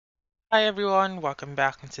Hi everyone, welcome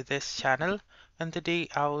back into this channel, and today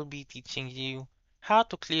I will be teaching you how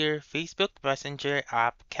to clear Facebook Messenger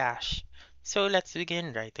app cache. So let's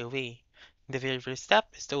begin right away. The very first step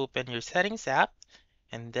is to open your settings app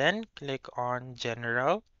and then click on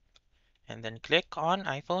General and then click on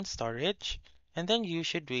iPhone storage and then you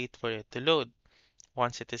should wait for it to load.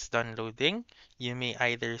 Once it is done loading, you may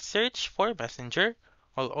either search for Messenger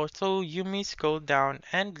or also you may scroll down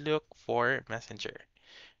and look for Messenger.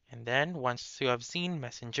 And then once you have seen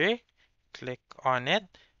Messenger, click on it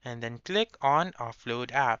and then click on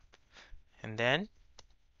Offload App. And then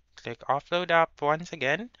click Offload App once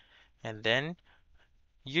again. And then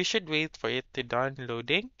you should wait for it to done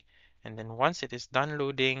loading. And then once it is done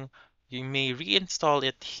loading, you may reinstall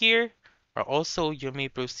it here or also you may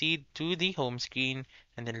proceed to the home screen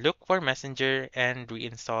and then look for Messenger and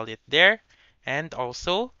reinstall it there. And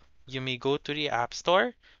also you may go to the App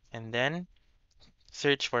Store and then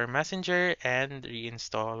search for Messenger and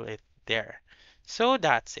reinstall it there. So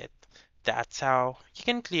that's it. That's how you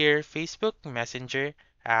can clear Facebook Messenger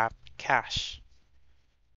app cache.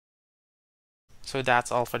 So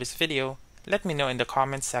that's all for this video. Let me know in the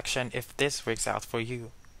comments section if this works out for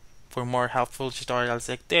you. For more helpful tutorials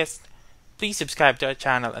like this, please subscribe to our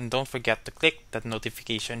channel and don't forget to click that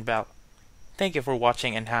notification bell. Thank you for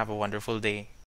watching and have a wonderful day.